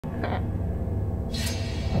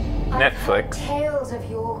Netflix. Tales of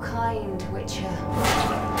your kind, Witcher.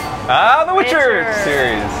 Ah, The Witcher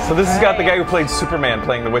series. So this has got the guy who played Superman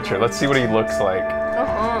playing The Witcher. Let's see what he looks like.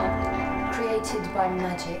 Created by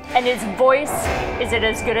magic. And his voice, is it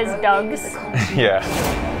as good as Doug's? Yeah.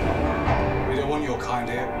 We don't want your kind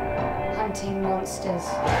here. Hunting monsters.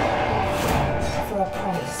 For a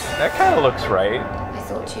price. That kind of looks right. I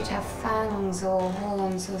thought you'd have fangs or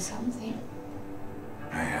horns or something.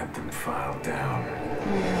 I had them filed down.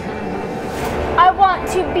 I want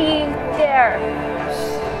to be there.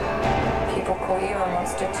 People call you a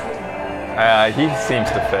monster too. He seems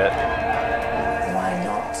to fit. Why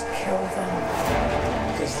not kill them?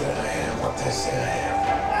 Because then I am what they say I am.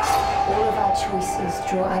 All of our choices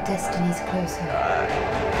draw our destinies closer.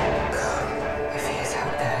 If he is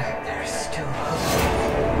out there, there is still hope.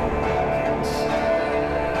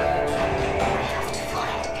 I have to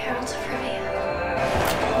find Geralt of Rivia.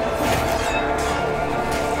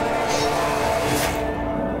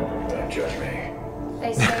 Don't judge me.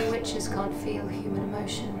 They say witches can't feel human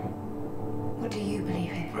emotion. What do you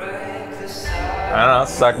believe in? I don't know,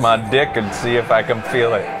 suck my dick and see if I can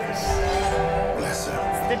feel it. Bless her.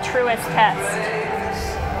 It's the truest test.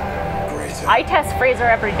 Greater. I test Fraser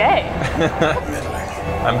every day. Meddling.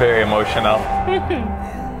 I'm very emotional.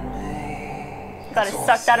 Gotta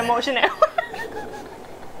suck that emotion out.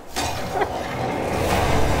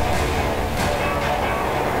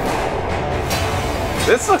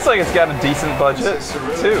 This looks like it's got a decent budget,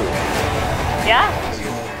 too. Yeah.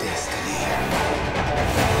 Your destiny.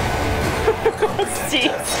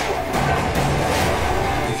 Jeez.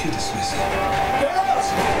 If you dismiss it,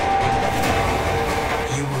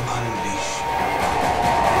 you will unleash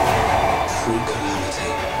true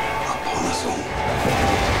calamity upon us all.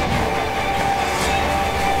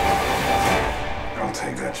 I'll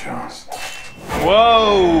take that chance.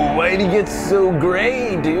 Whoa, why'd he get so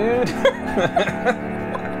gray, dude?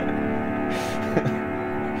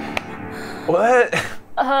 What?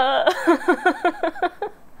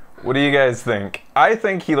 What do you guys think? I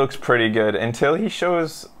think he looks pretty good until he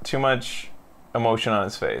shows too much emotion on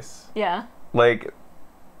his face. Yeah. Like,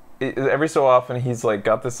 every so often he's like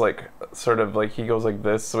got this like sort of like he goes like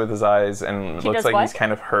this with his eyes and He looks does like what? he's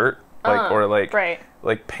kind of hurt, like or like right.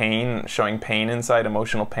 like pain, showing pain inside,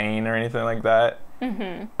 emotional pain or anything like that.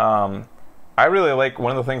 I really like,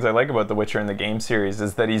 one of the things I like about The Witcher in the game series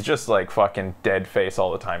is that he's just like fucking dead face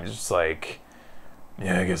all the time. He's just like,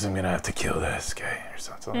 yeah, I guess I'm gonna have to kill this guy or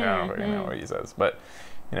something. I don't really know what he says, but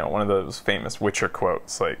you know, one of those famous Witcher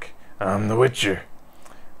quotes like, I'm the Witcher.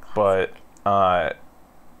 But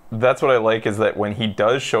that's what I like, is that when he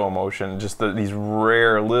does show emotion, just these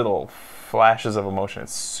rare little flashes of emotion,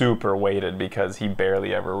 it's super weighted because he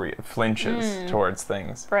barely ever flinches towards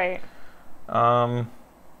things. Right.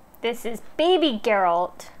 This is baby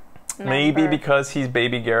Geralt. Maybe because he's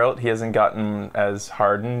baby Geralt, he hasn't gotten as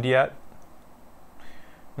hardened yet.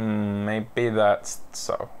 Maybe that's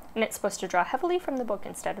so. And it's supposed to draw heavily from the book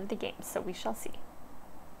instead of the game, so we shall see.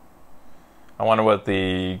 I wonder what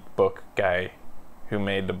the book guy who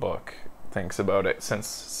made the book thinks about it, since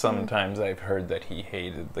sometimes I've heard that he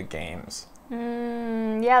hated the games.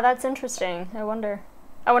 Yeah, that's interesting. I wonder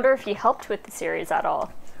if he helped with the series at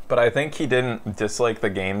all. But I think he didn't dislike the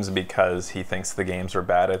games because he thinks the games are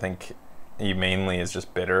bad. I think he mainly is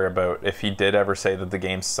just bitter about, if he did ever say that the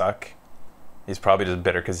games suck, he's probably just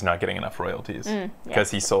bitter because he's not getting enough royalties.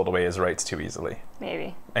 Because he sold away his rights too easily.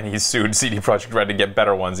 Maybe. And he sued CD Projekt Red to get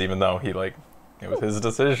better ones, even though he like, it was his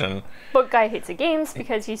decision. Book guy hates the games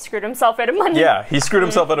because he screwed himself out of money. Yeah, he screwed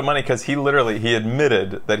himself out of money because he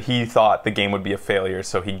admitted that he thought the game would be a failure,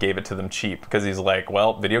 so he gave it to them cheap because he's like,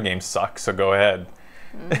 well, video games suck, so go ahead.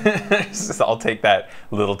 I'll take that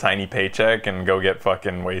little tiny paycheck and go get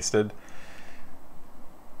fucking wasted.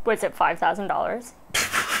 Was it $5,000?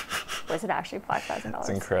 Was it actually $5,000? It's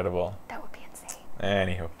incredible. That would be insane.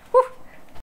 Anywho. Whew.